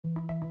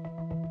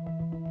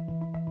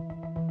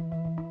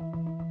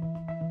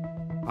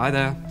Hi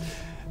there.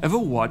 Ever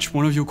watch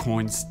one of your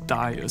coins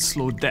die a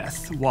slow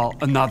death while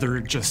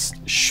another just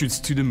shoots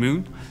to the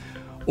moon?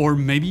 Or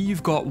maybe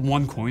you've got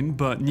one coin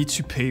but need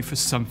to pay for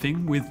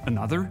something with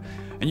another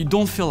and you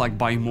don't feel like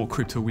buying more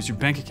crypto with your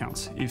bank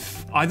account.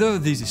 If either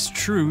of these is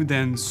true,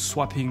 then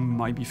swapping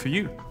might be for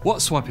you.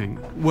 What's swapping?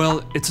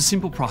 Well, it's a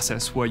simple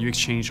process where you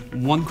exchange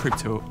one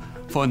crypto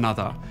for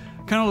another,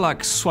 kind of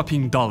like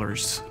swapping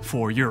dollars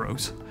for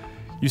euros.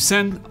 You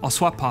send a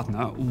swap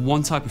partner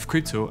one type of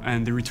crypto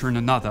and they return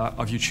another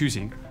of your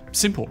choosing.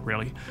 Simple,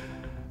 really.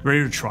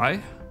 Ready to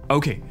try?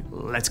 Okay,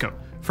 let's go.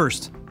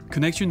 First,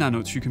 connect your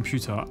Nano to your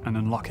computer and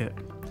unlock it.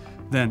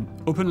 Then,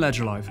 open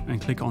Ledger Live and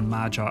click on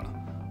Manager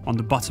on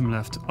the bottom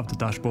left of the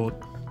dashboard.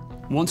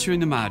 Once you're in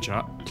the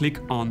Manager,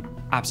 click on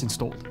Apps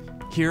Installed.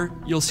 Here,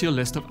 you'll see a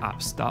list of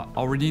apps that are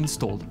already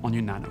installed on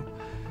your Nano.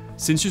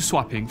 Since you're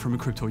swapping from a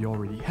crypto you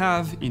already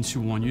have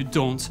into one you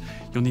don't,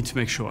 you'll need to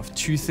make sure of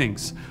two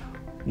things.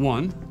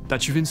 One,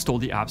 that you've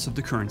installed the apps of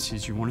the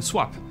currencies you want to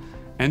swap.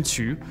 And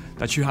two,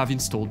 that you have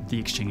installed the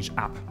Exchange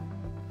app.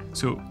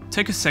 So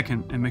take a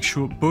second and make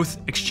sure both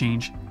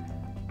Exchange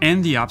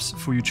and the apps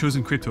for your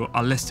chosen crypto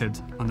are listed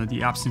under the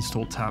Apps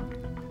Installed tab.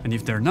 And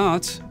if they're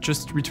not,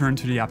 just return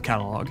to the app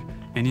catalog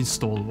and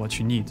install what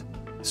you need.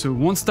 So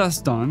once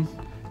that's done,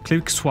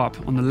 click Swap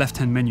on the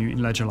left-hand menu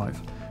in Ledger Live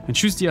and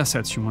choose the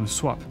assets you want to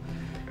swap.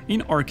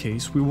 In our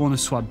case, we want to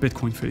swap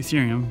Bitcoin for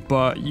Ethereum,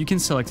 but you can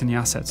select any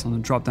assets on the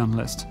drop-down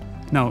list.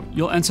 Now,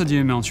 you'll enter the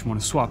amount you want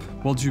to swap.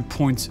 We'll do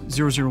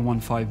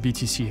 0.0015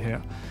 BTC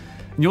here.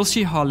 And you'll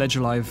see how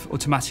Ledger Live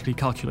automatically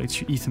calculates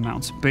your ETH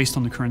amount based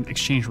on the current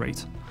exchange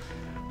rate.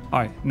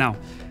 Alright, now,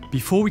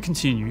 before we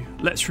continue,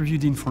 let's review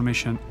the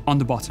information on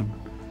the bottom.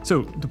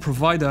 So, the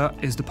provider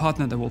is the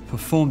partner that will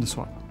perform the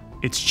swap.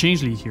 It's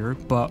Changely here,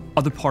 but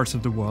other parts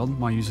of the world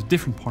might use a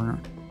different partner.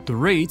 The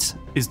rate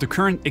is the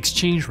current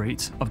exchange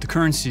rate of the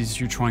currencies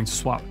you're trying to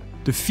swap.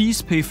 The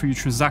fees pay for your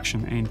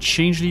transaction, and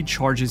Changely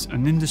charges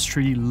an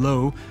industry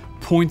low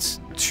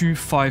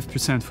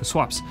 0.25% for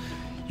swaps.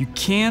 You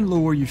can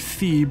lower your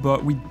fee,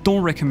 but we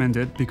don't recommend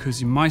it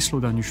because it might slow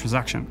down your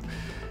transaction.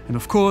 And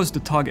of course, the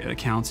target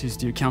account is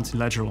the account in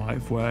Ledger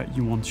Live where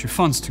you want your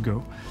funds to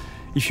go.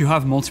 If you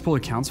have multiple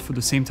accounts for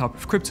the same type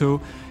of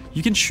crypto,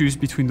 you can choose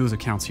between those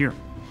accounts here.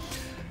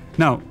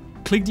 Now,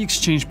 click the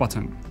Exchange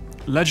button.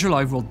 Ledger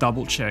Live will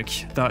double check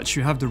that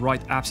you have the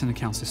right apps and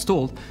accounts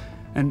installed,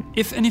 and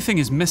if anything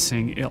is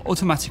missing, it'll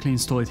automatically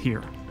install it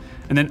here,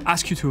 and then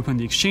ask you to open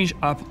the Exchange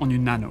app on your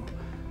Nano.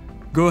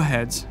 Go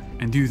ahead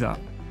and do that.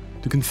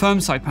 The Confirm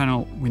side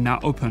panel will now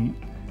open,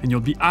 and you'll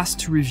be asked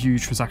to review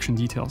transaction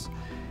details.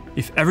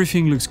 If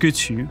everything looks good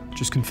to you,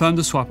 just confirm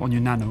the swap on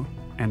your Nano,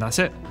 and that's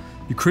it.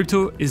 Your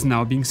crypto is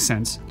now being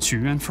sent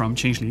to and from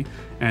Changely,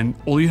 and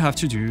all you have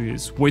to do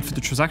is wait for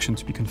the transaction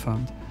to be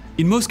confirmed.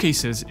 In most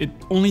cases, it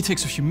only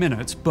takes a few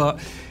minutes, but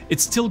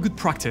it's still good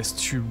practice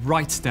to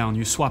write down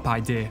your swap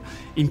ID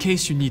in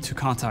case you need to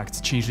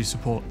contact Changely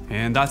support.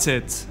 And that's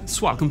it,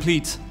 swap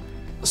complete.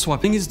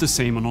 Swapping is the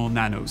same on all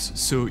Nanos,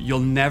 so you'll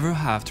never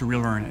have to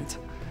relearn it.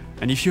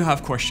 And if you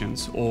have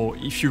questions, or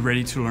if you're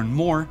ready to learn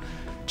more,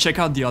 check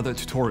out the other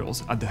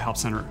tutorials at the Help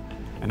Center.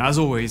 And as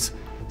always,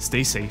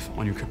 stay safe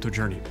on your crypto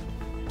journey.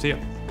 See ya.